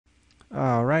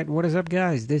Alright, what is up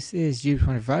guys? This is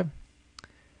G25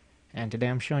 and today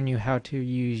I'm showing you how to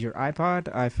use your iPod,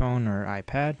 iPhone, or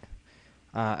iPad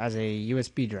as a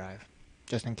USB drive,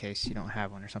 just in case you don't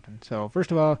have one or something. So first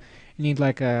of all, you need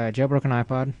like a jailbroken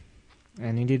iPod,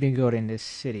 and you need to go into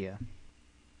Cydia.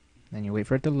 Then you wait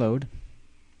for it to load.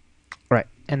 Right,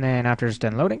 and then after it's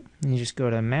done loading, you just go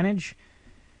to Manage,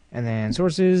 and then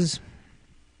Sources,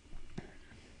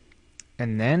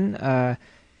 and then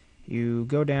you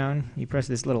go down, you press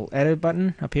this little edit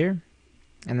button up here,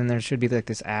 and then there should be like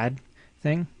this add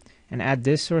thing, and add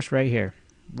this source right here,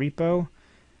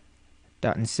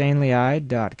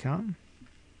 repo.insanleyi.com.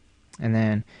 And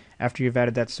then after you've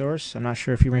added that source, I'm not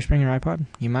sure if you're whispering your iPod,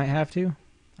 you might have to,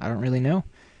 I don't really know,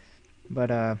 but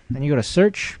then you go to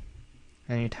search,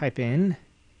 and you type in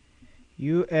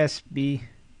USB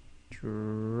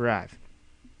drive.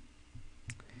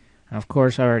 Now, of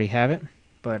course I already have it,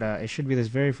 but it should be this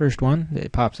very first one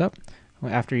that pops up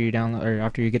after you download or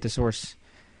after you get the source,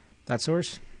 that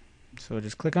source. So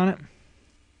just click on it,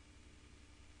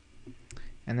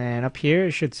 and then up here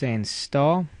it should say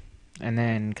install, and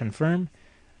then confirm.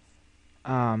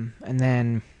 And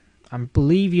then I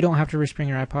believe you don't have to respring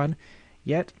your iPod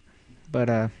yet, but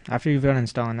after you've done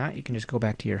installing that, you can just go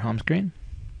back to your home screen,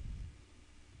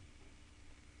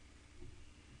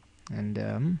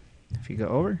 and if you go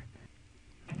over,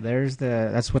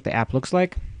 that's what the app looks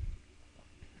like,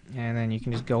 and then you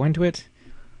can just go into it.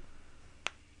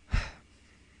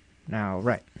 Now,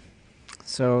 right,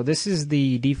 so this is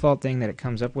the default thing that it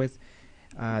comes up with.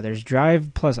 There's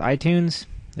Drive plus iTunes,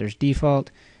 there's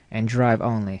default, and Drive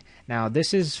only. Now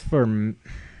this is for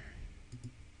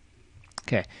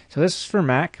okay, so this is for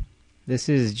Mac. This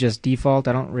is just default.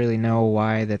 I don't really know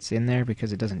why that's in there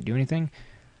because it doesn't do anything.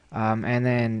 And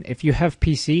then if you have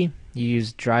PC, you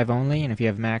use Drive only, and if you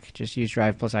have Mac, just use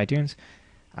Drive plus iTunes.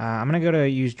 I'm going to go to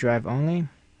use Drive only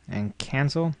and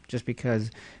cancel, just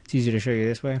because it's easier to show you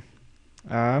this way.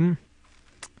 Now,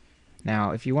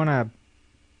 if you want to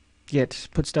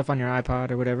put stuff on your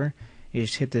iPod or whatever, you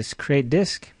just hit this create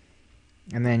disk,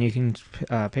 and then you can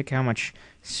pick how much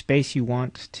space you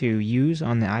want to use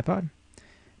on the iPod.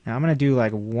 Now, I'm going to do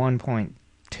like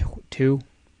 1.2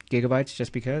 gigabytes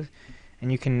just because.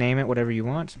 And you can name it whatever you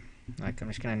want. Like, I'm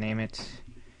just going to name it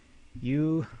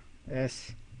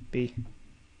USB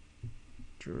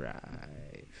drive.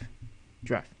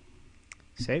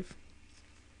 Save.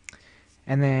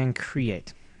 And then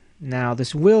create. Now,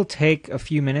 this will take a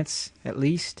few minutes at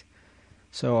least,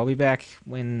 so I'll be back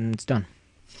when it's done.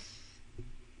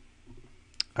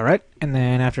 Alright, and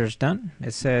then after it's done,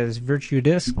 it says virtual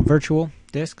disks,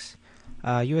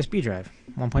 USB drive,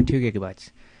 1.2 gigabytes.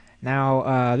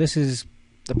 Now, this is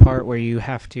the part where you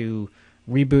have to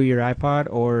reboot your iPod,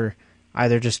 or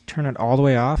either just turn it all the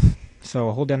way off.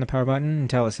 So hold down the power button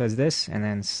until it says this, and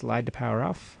then slide the power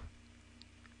off.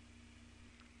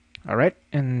 Alright,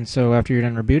 and so after you're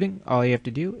done rebooting, all you have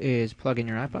to do is plug in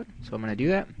your iPod. So I'm going to do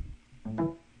that.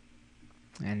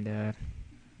 And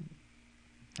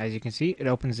as you can see, it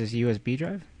opens this USB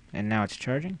drive, and now it's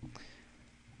charging.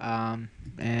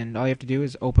 And all you have to do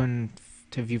is open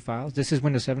to view files. This is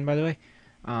Windows 7, by the way.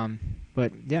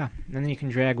 But yeah, and then you can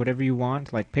drag whatever you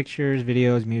want, like pictures,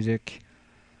 videos, music,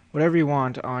 whatever you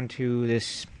want onto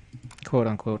this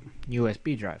quote-unquote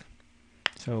USB drive.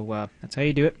 So that's how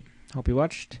you do it. Hope you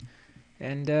watched,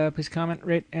 and please comment,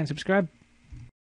 rate, and subscribe.